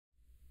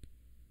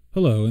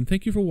Hello, and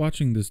thank you for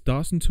watching this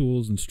Dawson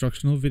Tools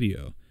instructional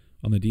video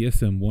on the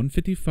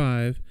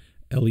DSM155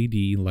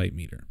 LED light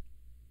meter.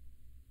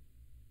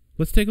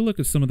 Let's take a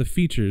look at some of the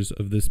features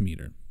of this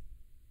meter.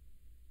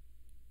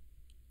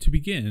 To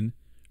begin,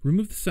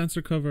 remove the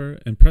sensor cover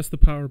and press the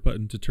power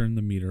button to turn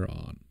the meter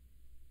on.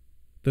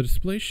 The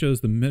display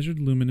shows the measured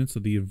luminance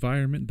of the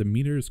environment the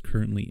meter is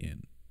currently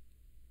in.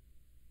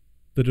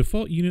 The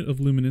default unit of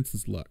luminance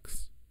is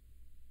lux.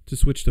 To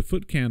switch to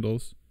foot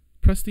candles,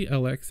 press the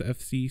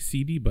LXFC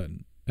CD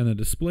button and the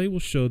display will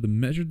show the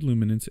measured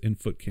luminance in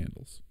foot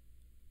candles.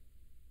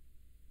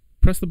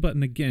 Press the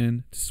button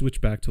again to switch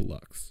back to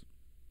lux.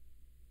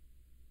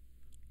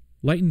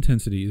 Light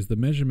intensity is the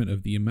measurement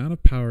of the amount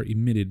of power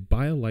emitted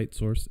by a light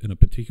source in a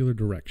particular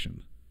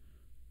direction.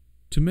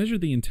 To measure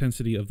the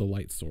intensity of the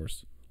light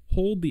source,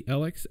 hold the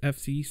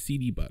LXFC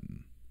CD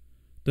button.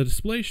 The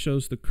display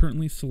shows the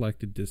currently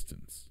selected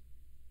distance.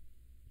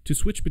 To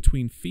switch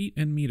between feet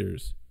and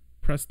meters,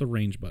 press the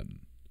range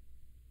button.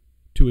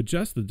 To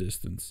adjust the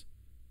distance,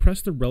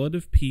 press the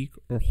relative peak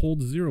or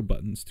hold 0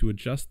 buttons to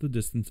adjust the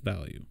distance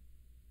value.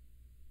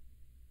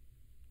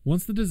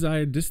 Once the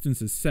desired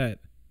distance is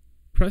set,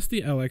 press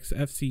the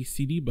LXFC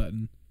CD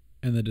button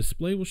and the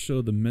display will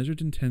show the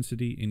measured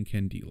intensity in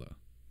candela.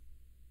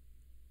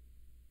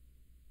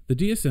 The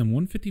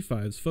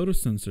DSM155's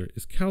photosensor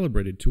is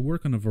calibrated to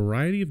work on a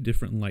variety of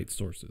different light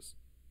sources.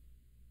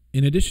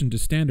 In addition to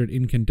standard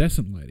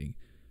incandescent lighting,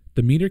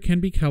 the meter can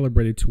be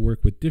calibrated to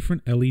work with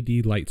different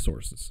LED light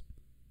sources.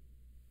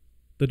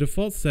 The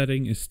default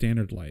setting is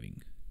standard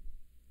lighting.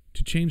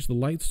 To change the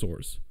light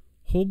source,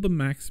 hold the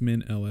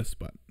max-min LS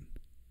button.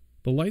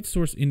 The light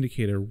source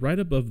indicator right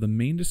above the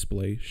main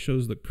display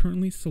shows the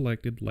currently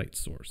selected light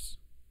source.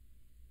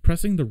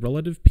 Pressing the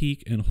relative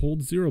peak and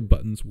hold 0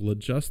 buttons will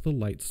adjust the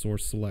light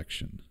source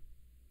selection.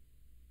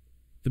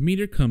 The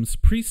meter comes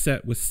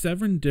preset with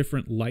 7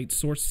 different light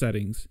source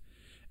settings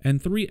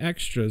and 3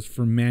 extras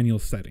for manual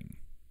setting.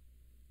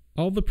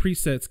 All the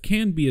presets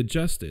can be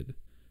adjusted.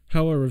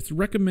 However, it's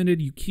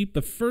recommended you keep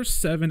the first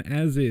 7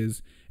 as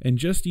is and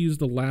just use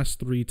the last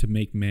 3 to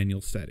make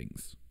manual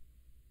settings.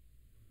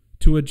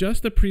 To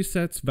adjust the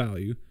preset's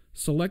value,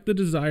 select the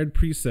desired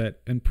preset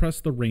and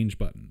press the range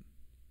button.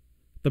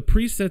 The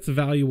preset's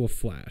value will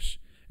flash,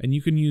 and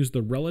you can use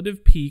the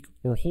relative peak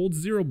or hold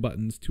 0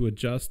 buttons to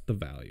adjust the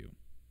value.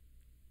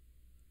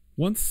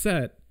 Once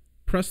set,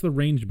 press the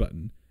range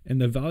button,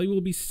 and the value will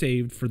be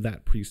saved for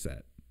that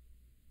preset.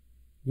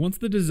 Once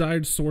the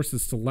desired source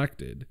is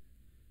selected,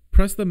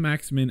 press the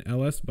max-min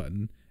LS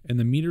button and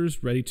the meter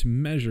is ready to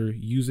measure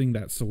using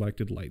that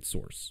selected light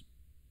source.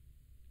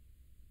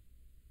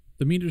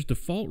 The meter's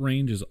default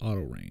range is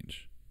auto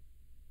range.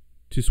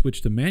 To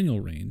switch to manual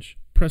range,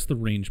 press the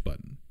range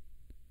button.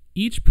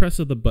 Each press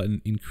of the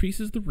button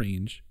increases the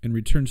range and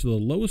returns to the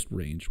lowest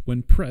range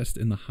when pressed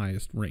in the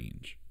highest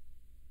range.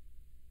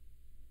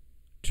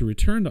 To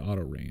return to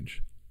auto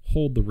range,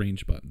 hold the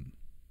range button.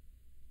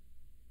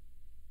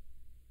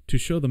 To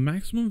show the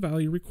maximum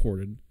value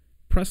recorded,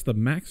 press the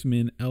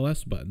max-min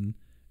LS button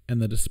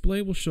and the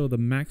display will show the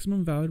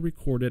maximum value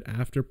recorded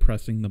after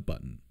pressing the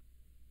button.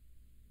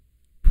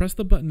 Press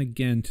the button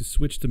again to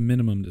switch to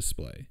minimum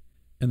display,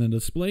 and the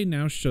display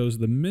now shows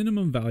the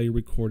minimum value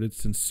recorded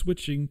since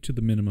switching to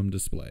the minimum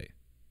display.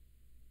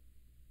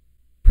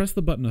 Press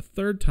the button a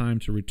 3rd time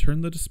to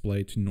return the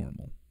display to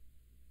normal.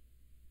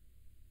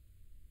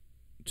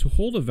 To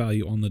hold a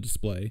value on the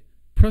display,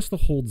 press the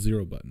hold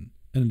 0 button,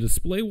 and the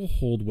display will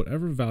hold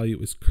whatever value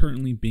is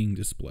currently being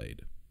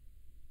displayed.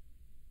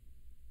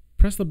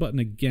 Press the button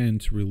again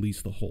to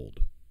release the hold.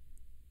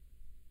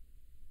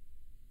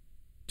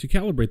 To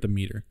calibrate the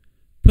meter,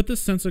 put the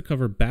sensor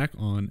cover back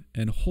on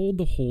and hold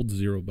the hold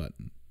 0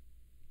 button.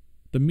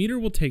 The meter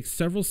will take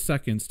several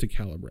seconds to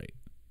calibrate.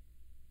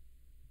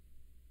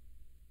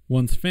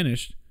 Once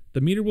finished, the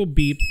meter will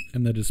beep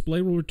and the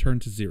display will return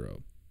to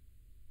 0.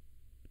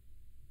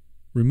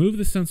 Remove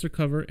the sensor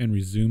cover and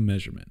resume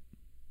measurement.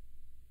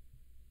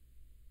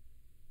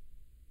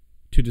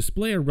 To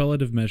display a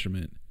relative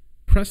measurement,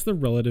 press the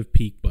relative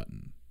peak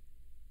button.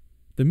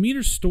 The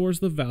meter stores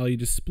the value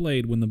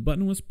displayed when the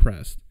button was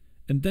pressed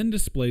and then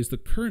displays the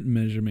current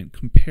measurement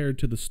compared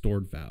to the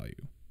stored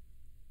value.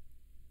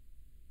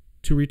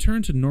 To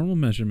return to normal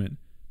measurement,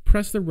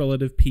 press the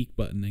relative peak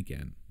button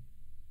again.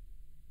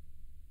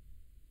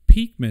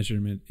 Peak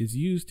measurement is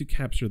used to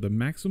capture the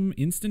maximum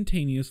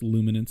instantaneous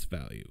luminance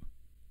value.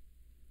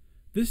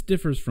 This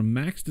differs from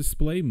max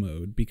display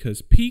mode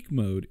because peak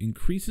mode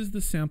increases the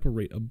sample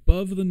rate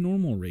above the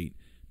normal rate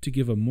to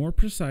give a more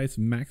precise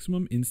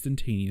maximum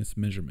instantaneous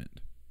measurement.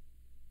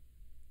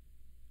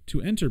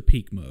 To enter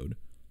peak mode,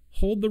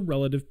 hold the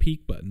relative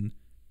peak button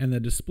and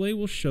the display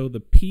will show the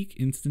peak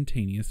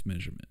instantaneous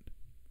measurement.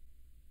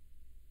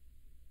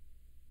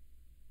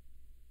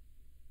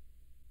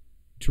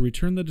 To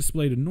return the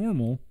display to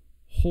normal,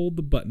 hold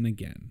the button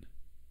again.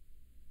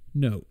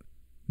 Note,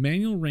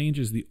 manual range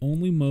is the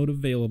only mode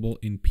available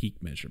in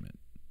peak measurement.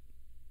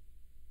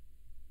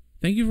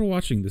 Thank you for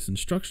watching this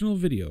instructional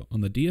video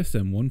on the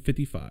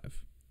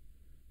DSM155.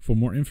 For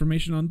more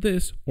information on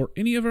this or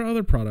any of our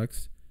other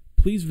products,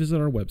 please visit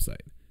our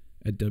website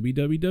at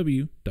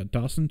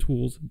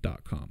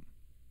www.dawsontools.com.